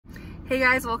Hey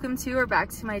guys, welcome to or back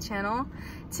to my channel.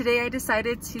 Today I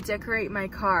decided to decorate my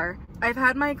car. I've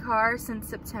had my car since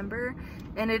September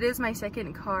and it is my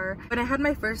second car. When I had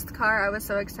my first car, I was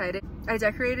so excited. I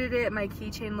decorated it, my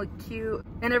keychain looked cute,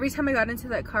 and every time I got into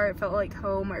that car it felt like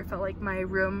home, or it felt like my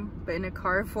room but in a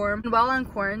car form. And while on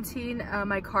quarantine,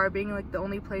 my car being like the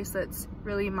only place that's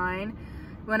really mine,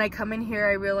 when I come in here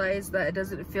I realize that it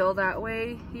doesn't feel that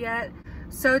way yet.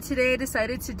 So today I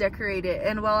decided to decorate it,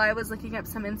 and while I was looking up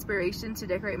some inspiration to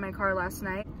decorate my car last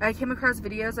night, I came across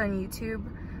videos on YouTube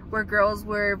where girls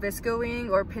were VSCOing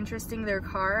or Pinteresting their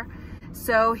car.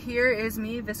 So here is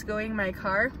me VSCOing my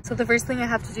car. So the first thing I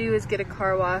have to do is get a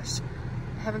car wash.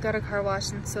 I haven't got a car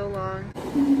wash in so long.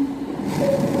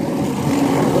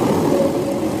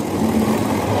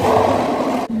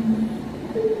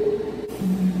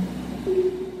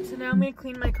 So now I'm gonna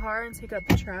clean my car and take out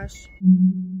the trash.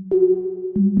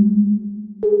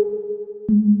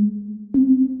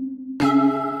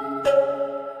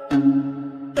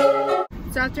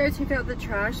 So after I took out the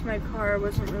trash, my car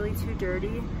wasn't really too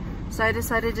dirty, so I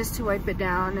decided just to wipe it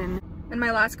down. And in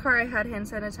my last car I had hand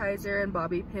sanitizer and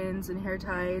bobby pins and hair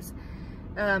ties,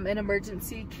 an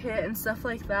emergency kit and stuff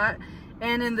like that.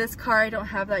 And in this car I don't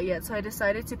have that yet, so I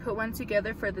decided to put one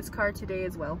together for this car today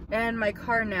as well. And my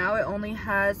car now, it only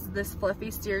has this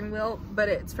fluffy steering wheel, but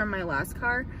it's from my last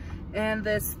car, and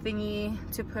this thingy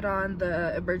to put on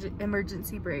the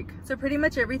emergency brake. So pretty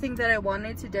much everything that I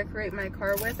wanted to decorate my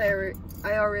car with, I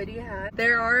already had.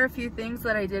 There are a few things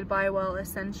that I did buy while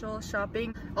essential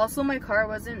shopping. Also, my car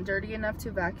wasn't dirty enough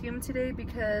to vacuum today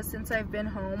because since I've been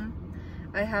home,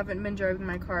 I haven't been driving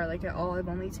my car like at all. I've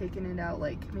only taken it out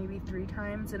like maybe 3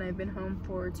 times, and I've been home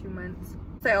for 2 months.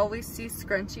 I always see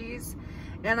scrunchies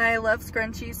and I love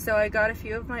scrunchies, so I got a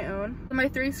few of my own. My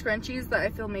 3 scrunchies that I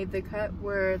feel made the cut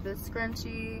were this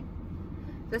scrunchie,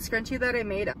 the scrunchie that I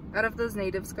made out of those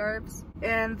native scarves,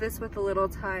 and this with a little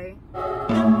tie.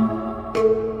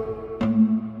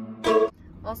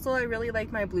 Also, I really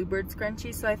like my bluebird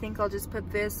scrunchie, so I think I'll just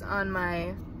put this on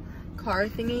my car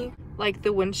thingy, like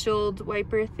the windshield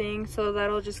wiper thing, so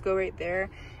that'll just go right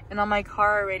there. And on my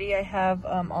car already I have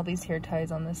all these hair ties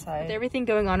on the side. With everything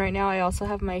going on right now, I also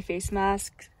have my face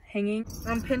mask hanging.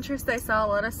 On Pinterest I saw a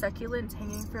lot of succulents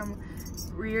hanging from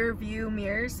rear view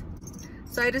mirrors,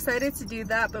 so I decided to do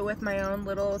that but with my own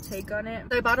little take on it.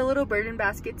 So I bought a little burden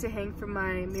basket to hang from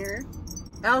my mirror.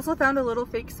 I also found a little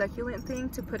fake succulent thing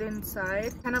to put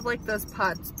inside, kind of like those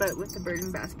pots but with the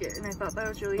burden basket, and I thought that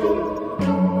was really cute.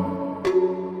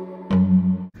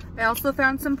 I also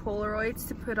found some Polaroids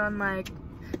to put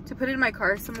in my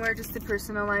car somewhere, just to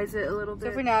personalize it a little bit.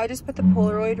 So for now I just put the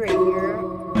Polaroid right here.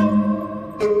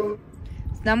 So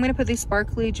now I'm gonna put these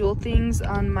sparkly jewel things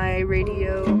on my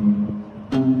radio.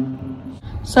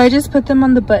 So I just put them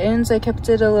on the buttons. I kept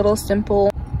it a little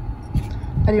simple.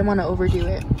 I didn't want to overdo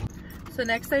it. So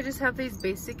next I just have these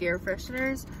basic air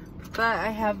fresheners, but I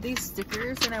have these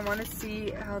stickers and I want to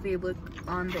see how they look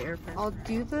on the air freshener. I'll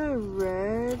do the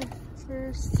red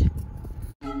first.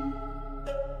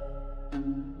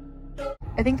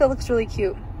 I think that looks really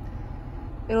cute.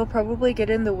 It'll probably get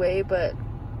in the way, but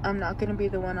I'm not going to be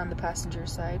the one on the passenger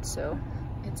side, so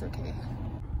it's okay.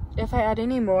 If I add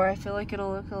any more, I feel like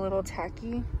it'll look a little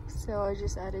tacky, so I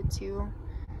just added 2.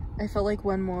 I felt like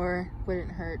one more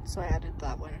wouldn't hurt, so I added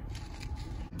that one.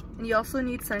 And you also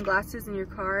need sunglasses in your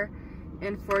car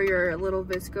and for your little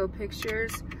VSCO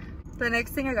pictures. The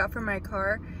next thing I got for my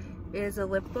car is a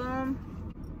lip balm.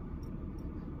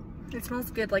 It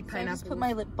smells good, like pineapple. I just put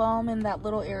my lip balm in that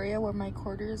little area where my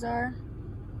quarters are.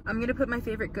 I'm gonna put my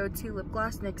favorite go-to lip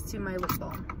gloss next to my lip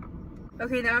balm.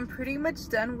 Okay, now I'm pretty much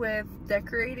done with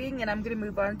decorating and I'm gonna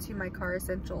move on to my car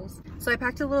essentials. So I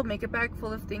packed a little makeup bag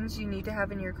full of things you need to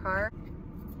have in your car.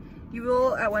 You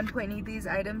will at one point need these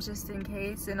items just in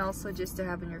case, and also just to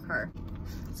have in your car.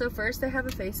 So first I have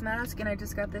a face mask, and I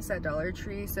just got this at Dollar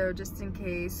Tree, so just in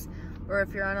case, or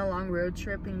if you're on a long road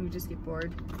trip and you just get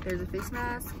bored, there's a face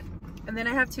mask. And then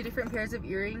I have 2 different pairs of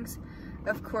earrings.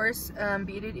 Of course,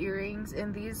 beaded earrings,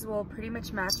 and these will pretty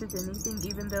much match with anything,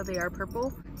 even though they are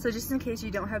purple. So just in case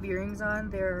you don't have earrings on,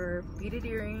 there are beaded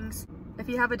earrings. If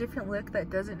you have a different look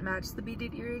that doesn't match the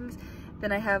beaded earrings,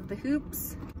 then I have the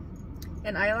hoops,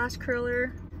 an eyelash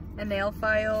curler, a nail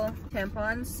file,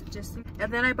 tampons,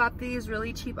 and then I bought these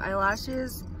really cheap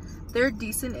eyelashes. They're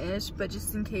decent-ish, but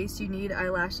just in case you need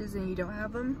eyelashes and you don't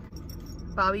have them.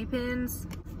 Bobby pins,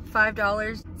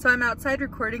 $5. So I'm outside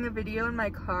recording a video in my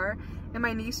car, and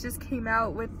my niece just came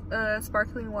out with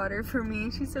sparkling water for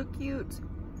me. She's so cute.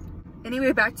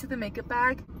 Anyway, back to the makeup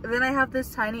bag. And then I have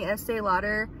this tiny Estee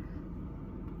Lauder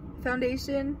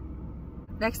foundation.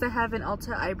 Next I have an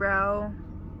Ulta eyebrow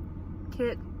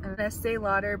kit. an Estee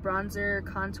Lauder bronzer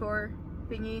contour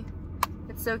thingy.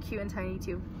 It's so cute and tiny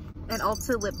too. An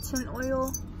Ulta lip tint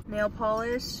oil, nail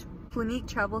polish, Clinique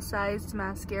travel sized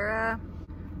mascara,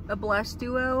 a blush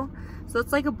duo. So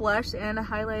it's like a blush and a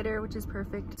highlighter, which is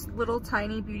perfect. Little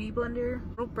tiny beauty blender,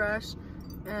 little brush,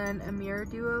 and a mirror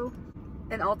duo.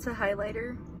 An Ulta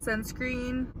highlighter,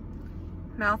 sunscreen,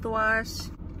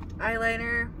 mouthwash,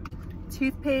 eyeliner,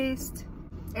 toothpaste,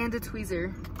 and a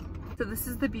tweezer. So this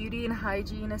is the beauty and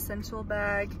hygiene essential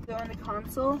bag. Go on the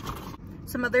console.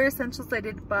 Some other essentials I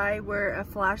did buy were a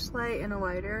flashlight and a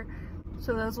lighter.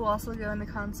 So those will also go in the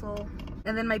console.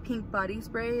 And then my pink body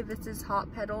spray. This is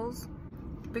Hot Petals,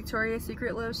 Victoria's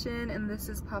Secret lotion, and this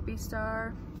is Poppy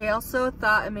Star. I also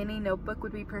thought a mini notebook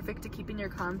would be perfect to keep in your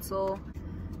console,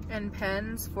 and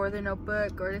pens for the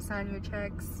notebook or to sign your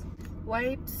checks,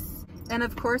 wipes, and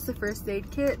of course a first aid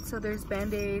kit. So there's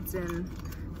band-aids and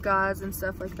gauze and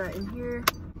stuff like that in here.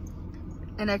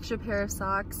 An extra pair of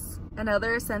socks.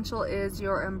 Another essential is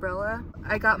your umbrella.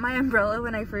 I got my umbrella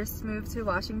when I first moved to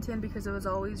Washington because it was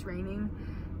always raining,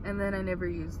 and then I never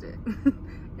used it.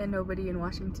 And nobody in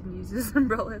Washington uses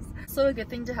umbrellas. So a good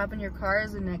thing to have in your car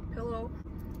is a neck pillow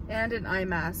and an eye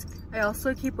mask. I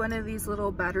also keep one of these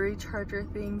little battery charger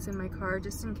things in my car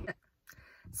just in case.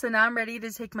 So now I'm ready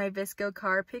to take my VSCO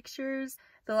car pictures.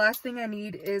 The last thing I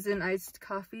need is an iced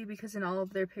coffee because in all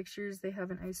of their pictures they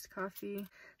have an iced coffee.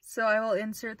 So I will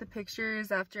insert the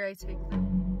pictures after I take them.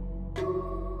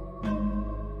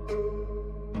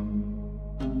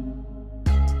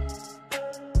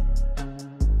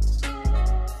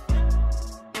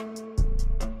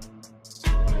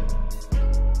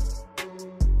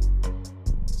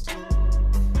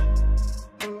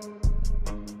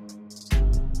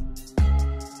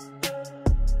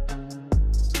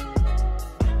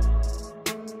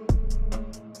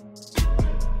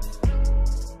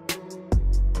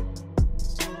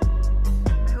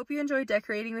 Enjoy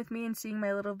decorating with me and seeing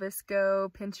my little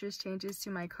VSCO Pinterest changes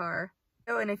to my car.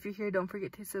 Oh, and if you're here, don't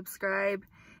forget to subscribe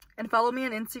and follow me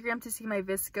on Instagram to see my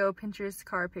VSCO Pinterest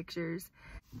car pictures.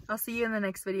 I'll see you in the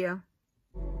next video.